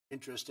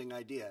Interesting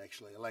idea,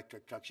 actually,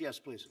 electric trucks. Yes,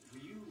 please.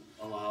 Will you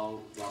allow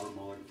Robert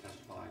Mueller to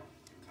testify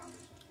in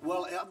Congress?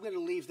 Well, I'm going to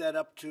leave that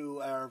up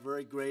to our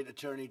very great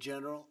Attorney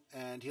General,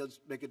 and he'll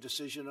make a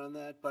decision on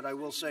that. But I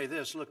will say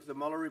this. Look, the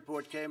Mueller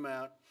report came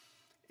out.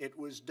 It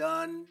was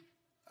done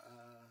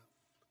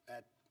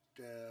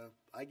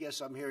I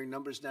guess I'm hearing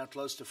numbers now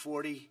close to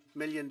 $40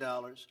 million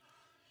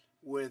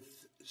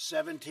with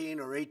 17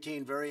 or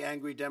 18 very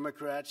angry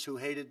Democrats who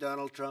hated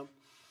Donald Trump,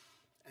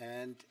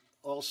 and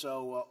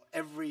also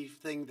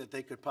everything that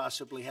they could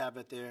possibly have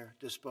at their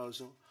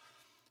disposal.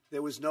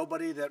 There was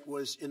nobody that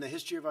was in the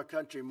history of our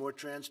country more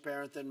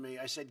transparent than me.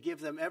 I said,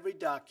 give them every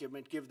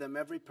document, give them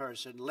every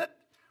person, let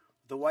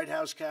the White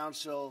House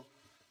counsel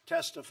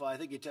testify. I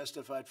think he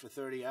testified for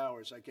 30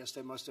 hours. I guess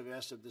they must have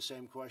asked him the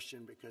same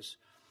question because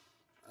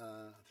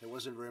there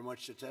wasn't very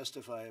much to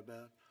testify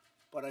about.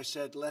 But I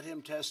said, let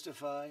him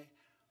testify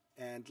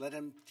and let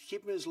him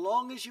keep him as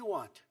long as you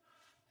want.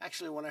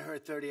 Actually, when I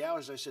heard 30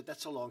 hours, I said,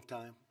 that's a long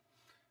time.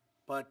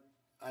 But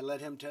I let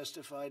him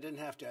testify. I didn't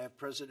have to have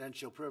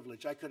presidential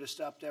privilege. I could have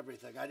stopped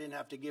everything. I didn't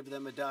have to give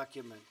them a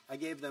document. I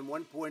gave them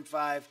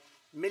 1.5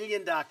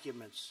 million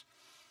documents.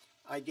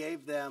 I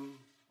gave them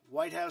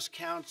White House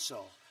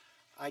counsel.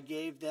 I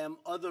gave them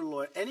other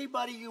lawyers.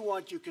 Anybody you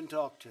want, you can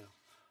talk to.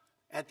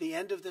 At the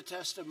end of the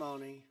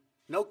testimony,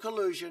 no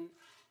collusion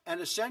and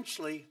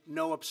essentially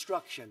no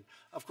obstruction.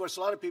 Of course,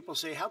 a lot of people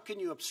say, how can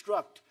you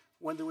obstruct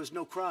when there was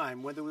no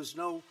crime, when there was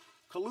no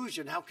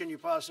collusion? How can you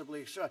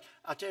possibly obstruct?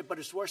 I'll tell you, but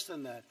it's worse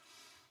than that.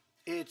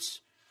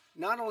 It's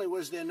not only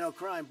was there no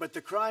crime, but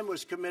the crime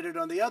was committed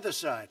on the other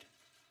side.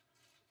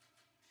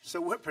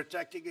 So we're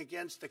protecting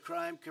against the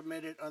crime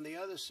committed on the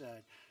other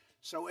side.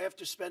 So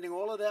after spending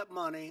all of that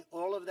money,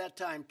 all of that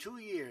time, 2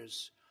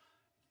 years,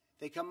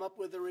 they come up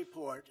with a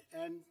report.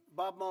 And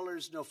Bob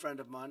Mueller's no friend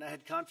of mine. I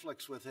had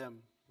conflicts with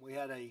him. We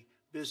had a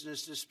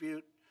business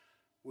dispute.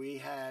 We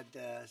had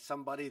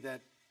somebody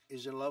that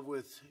is in love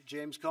with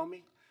James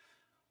Comey.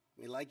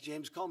 We like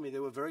James Comey. They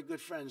were very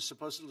good friends,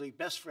 supposedly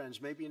best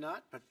friends. Maybe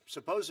not, but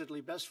supposedly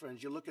best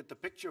friends. You look at the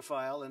picture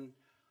file, and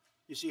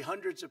you see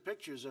hundreds of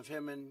pictures of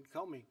him and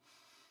Comey.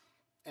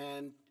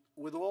 And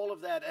with all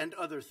of that and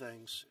other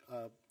things,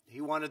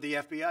 he wanted the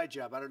FBI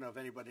job. I don't know if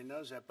anybody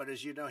knows that, but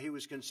as you know, he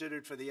was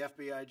considered for the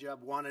FBI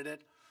job, wanted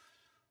it.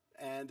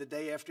 And the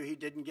day after he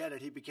didn't get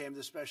it, he became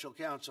the special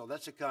counsel.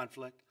 That's a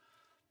conflict.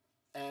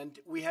 And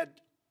we had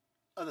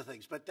other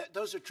things, but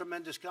those are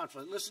tremendous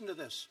conflicts. Listen to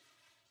this.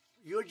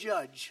 Your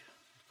judge,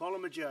 call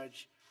him a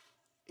judge,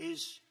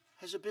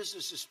 has a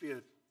business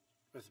dispute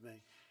with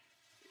me.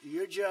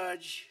 Your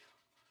judge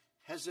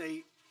has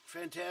a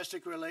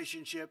fantastic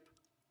relationship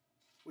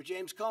with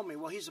James Comey.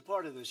 Well, he's a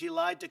part of this. He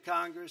lied to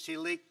Congress. He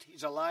leaked.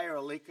 He's a liar,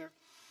 a leaker.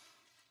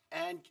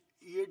 And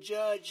your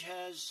judge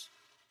has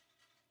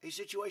a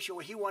situation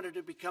where he wanted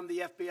to become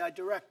the FBI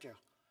director.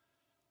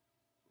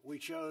 We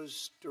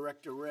chose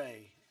Director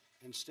Wray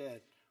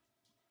instead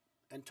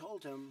and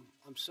told him,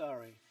 I'm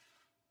sorry.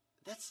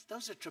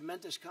 Those are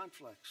tremendous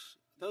conflicts.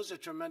 Those are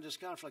tremendous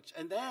conflicts.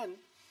 And then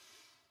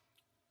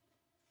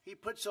he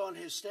puts on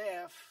his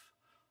staff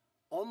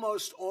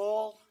almost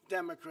all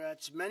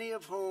Democrats, many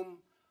of whom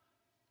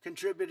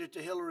contributed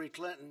to Hillary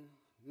Clinton.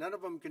 None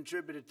of them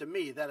contributed to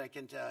me, that I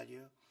can tell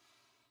you.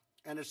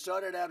 And it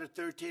started out at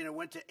 13 and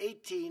went to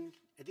 18.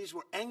 And these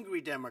were angry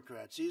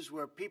Democrats. These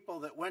were people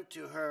that went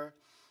to her.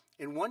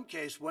 In one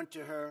case, went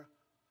to her.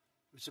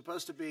 It was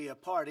supposed to be a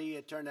party.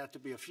 It turned out to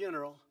be a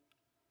funeral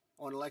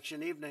on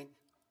election evening,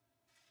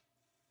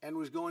 and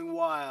was going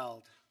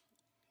wild.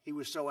 He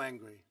was so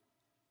angry.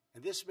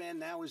 And this man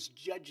now is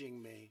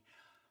judging me.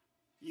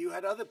 You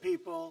had other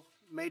people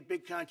made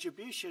big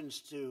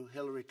contributions to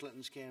Hillary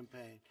Clinton's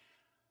campaign.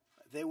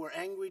 They were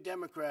angry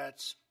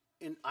Democrats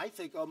in, I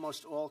think,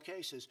 almost all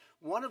cases.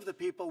 One of the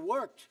people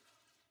worked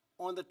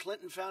on the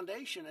Clinton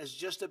Foundation as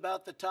just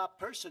about the top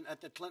person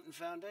at the Clinton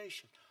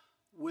Foundation.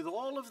 With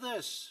all of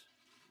this,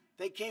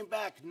 they came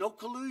back, no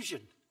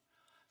collusion.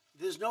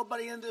 There's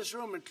nobody in this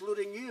room,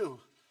 including you.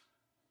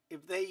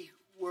 If they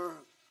were,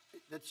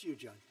 that's you,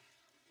 John.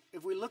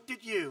 If we looked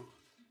at you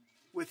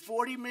with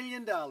 $40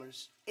 million,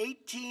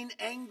 18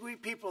 angry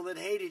people that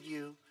hated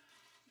you,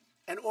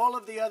 and all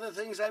of the other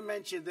things I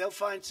mentioned, they'll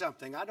find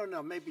something. I don't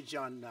know, maybe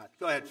John not.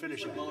 Go ahead,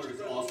 finish it. Mueller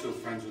is also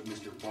friends with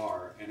Mr.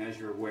 Barr, and as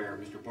you're aware,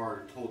 Mr.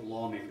 Barr told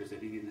lawmakers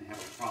that he didn't have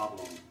a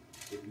problem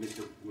with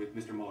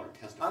Mr. Mueller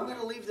testifying. I'm going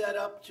to leave that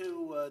up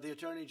to the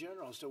Attorney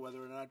General as to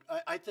whether or not.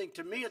 I think,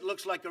 to me, it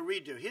looks like a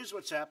redo. Here's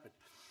what's happened.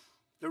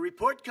 The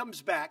report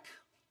comes back.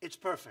 It's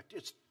perfect.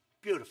 It's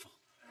beautiful.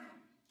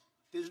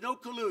 There's no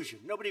collusion.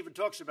 Nobody even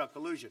talks about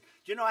collusion.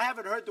 Do you know, I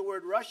haven't heard the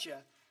word Russia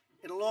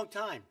in a long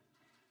time.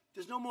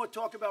 There's no more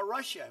talk about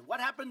Russia.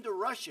 What happened to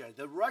Russia?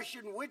 The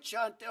Russian witch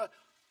hunt,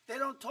 they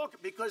don't talk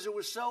because it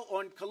was so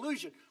on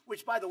collusion,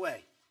 which, by the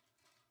way,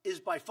 is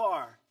by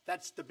far,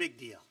 that's the big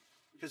deal.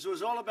 Because it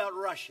was all about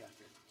Russia.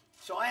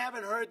 So I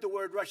haven't heard the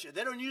word Russia.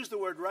 They don't use the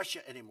word Russia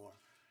anymore.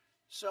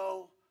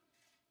 So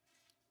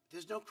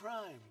there's no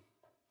crime.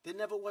 There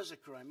never was a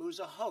crime. It was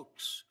a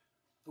hoax.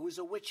 It was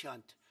a witch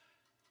hunt.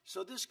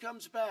 So this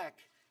comes back,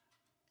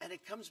 and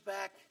it comes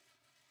back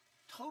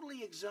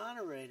totally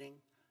exonerating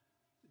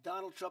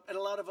Donald Trump and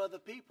a lot of other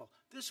people.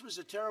 This was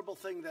a terrible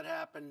thing that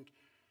happened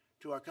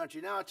to our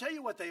country. Now, I'll tell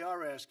you what they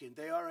are asking.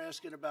 They are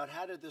asking about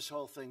how did this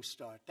whole thing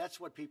start. That's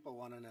what people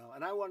want to know.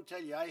 And I want to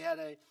tell you, I had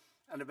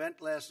an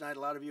event last night. A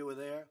lot of you were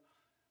there.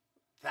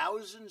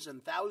 Thousands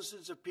and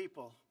thousands of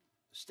people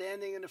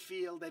standing in a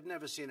field. They've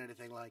never seen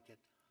anything like it,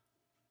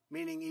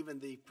 meaning even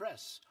the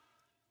press.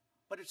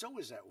 But it's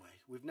always that way.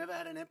 We've never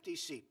had an empty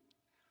seat.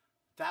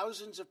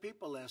 Thousands of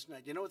people last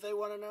night. You know what they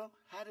want to know?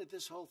 How did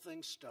this whole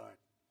thing start?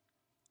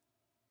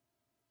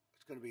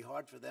 It's going to be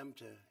hard for them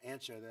to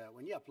answer that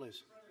one. Yeah,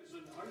 please.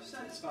 Are you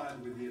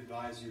satisfied with the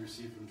advice you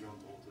received from John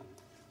Bolton?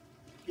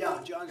 Yeah,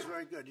 John's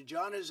very good.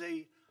 John is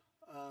he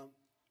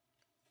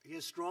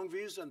has strong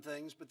views on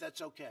things, but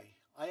that's okay.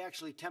 I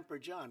actually temper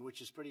John,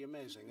 which is pretty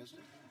amazing, isn't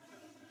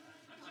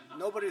it?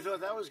 Nobody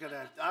thought that was going to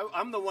happen.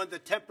 I'm the one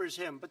that tempers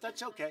him, but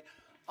that's okay.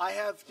 I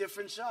have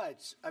different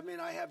sides. I mean,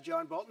 I have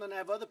John Bolton, and I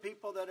have other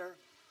people that are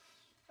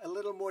a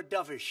little more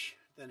dovish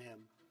than him.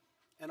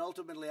 And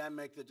ultimately, I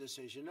make the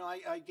decision. No, I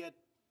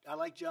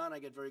like John. I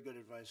get very good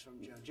advice from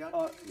John.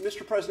 John?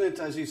 Mr. President,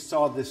 as you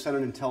saw, the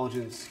Senate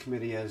Intelligence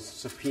Committee has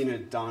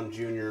subpoenaed Don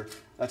Jr.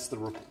 That's the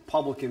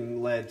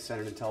Republican-led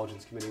Senate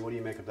Intelligence Committee. What do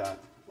you make of that?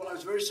 Well, I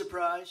was very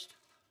surprised.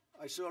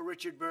 I saw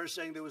Richard Burr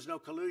saying there was no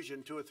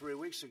collusion 2 or 3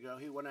 weeks ago.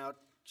 He went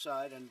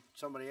outside and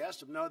somebody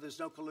asked him, no, there's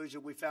no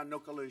collusion. We found no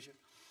collusion.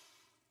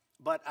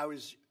 But I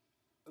was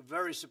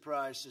very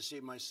surprised to see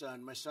my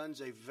son. My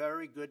son's a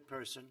very good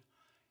person,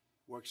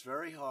 works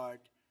very hard.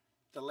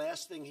 The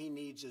last thing he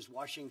needs is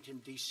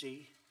Washington,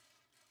 D.C.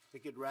 He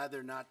could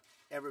rather not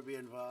ever be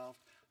involved.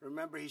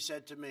 Remember, he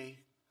said to me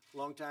a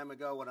long time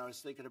ago when I was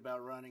thinking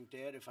about running,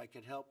 Dad, if I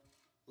could help,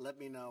 let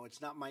me know.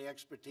 It's not my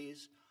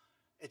expertise.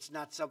 It's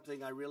not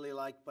something I really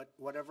like, but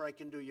whatever I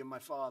can do, you're my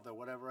father,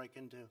 whatever I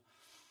can do.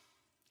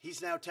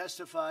 He's now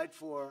testified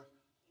for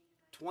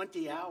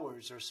 20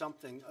 hours or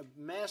something, a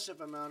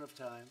massive amount of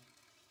time.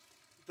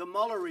 The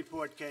Mueller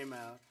report came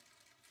out.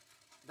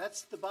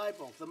 That's the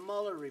Bible. The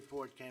Mueller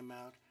report came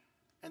out,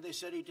 and they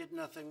said he did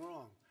nothing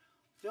wrong.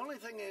 The only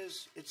thing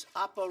is, it's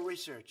Oppo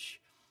research.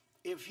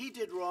 If he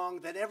did wrong,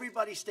 then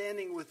everybody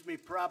standing with me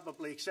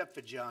probably, except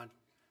for John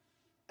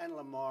and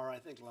Lamar. I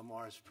think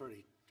Lamar is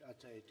pretty. I'll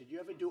tell you, did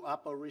you ever do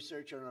Oppo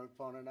research on an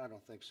opponent? I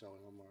don't think so,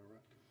 Lamar,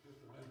 right?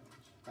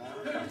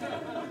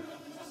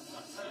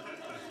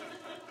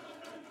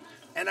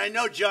 And I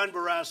know John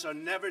Barrasso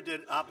never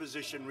did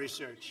opposition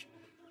research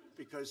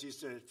because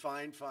he's a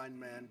fine, fine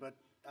man. But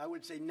I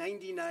would say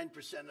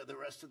 99% of the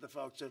rest of the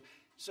folks.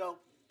 So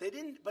they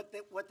didn't. But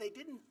what they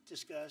didn't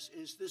discuss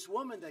is this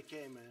woman that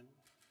came in,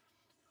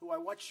 who I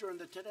watched her on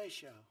the Today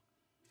Show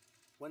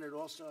when it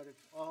all started.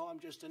 Oh,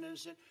 I'm just an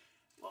innocent.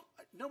 Well,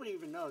 nobody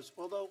even knows.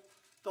 Although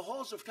the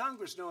halls of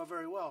Congress know her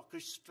very well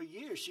because for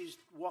years she's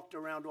walked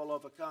around all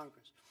over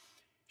Congress.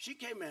 She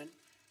came in.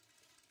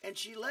 And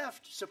she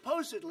left,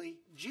 supposedly,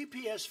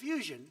 GPS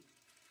Fusion,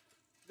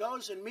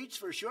 goes and meets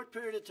for a short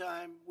period of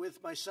time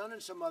with my son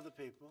and some other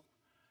people.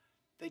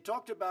 They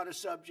talked about a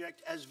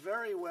subject as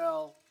very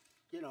well,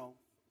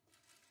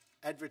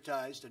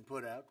 advertised and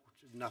put out,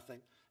 which is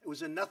nothing. It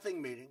was a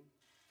nothing meeting.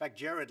 In fact,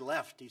 Jared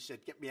left. He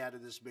said, get me out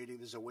of this meeting.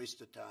 This is a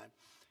waste of time.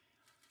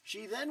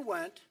 She then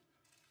went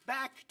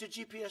back to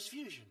GPS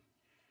Fusion.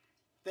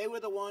 They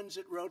were the ones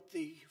that wrote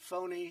the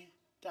phony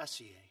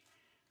dossier.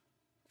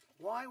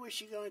 Why was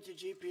she going to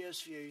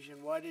GPS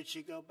Fusion? Why did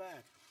she go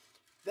back?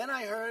 Then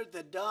I heard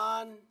that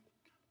Don,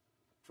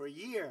 for a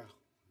year,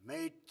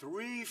 made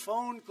 3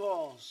 phone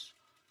calls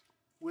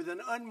with an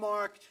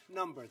unmarked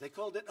number. They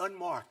called it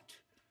unmarked.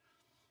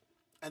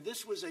 And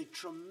this was a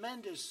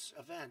tremendous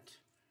event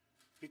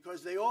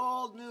because they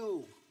all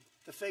knew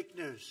the fake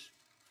news.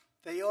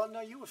 They all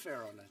know, you were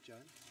fair on that,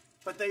 John.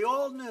 But they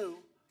all knew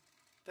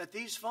that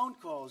these phone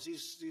calls,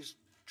 these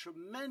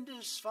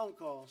tremendous phone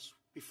calls,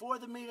 before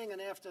the meeting and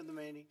after the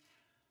meeting,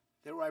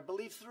 there were, I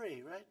believe,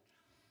 3, right?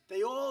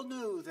 They all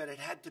knew that it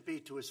had to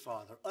be to his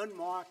father.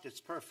 Unmarked, it's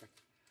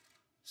perfect.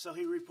 So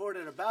he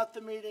reported about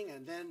the meeting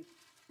and then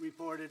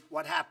reported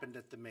what happened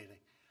at the meeting.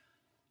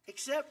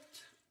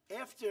 Except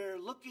after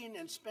looking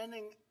and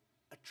spending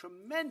a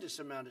tremendous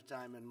amount of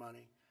time and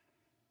money,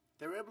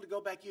 they were able to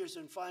go back years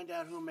and find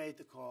out who made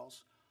the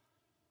calls.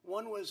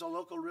 One was a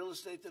local real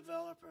estate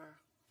developer.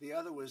 The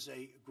other was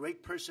a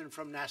great person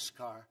from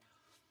NASCAR.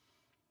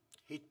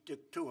 He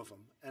took 2 of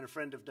them and a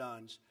friend of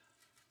Don's.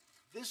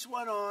 This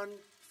went on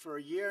for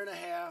a year and a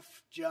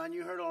half. John,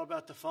 you heard all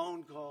about the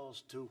phone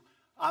calls to,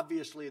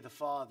 obviously, the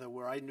father,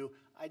 where I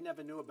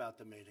never knew about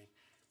the meeting.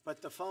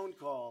 But the phone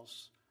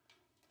calls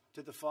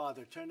to the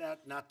father turned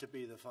out not to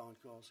be the phone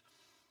calls.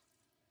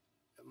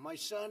 My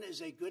son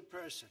is a good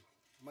person.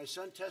 My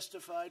son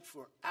testified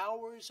for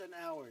hours and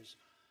hours.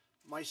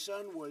 My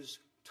son was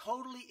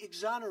totally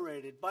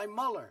exonerated by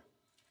Mueller,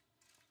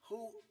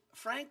 who,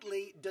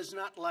 frankly, does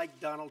not like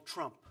Donald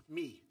Trump,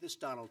 this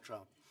Donald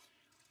Trump.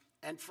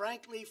 And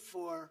frankly,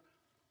 for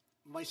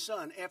my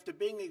son, after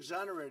being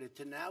exonerated,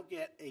 to now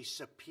get a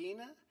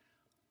subpoena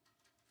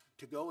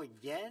to go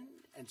again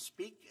and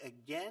speak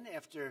again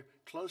after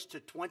close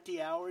to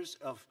 20 hours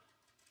of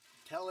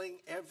telling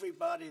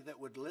everybody that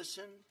would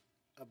listen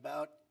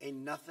about a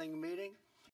nothing meeting?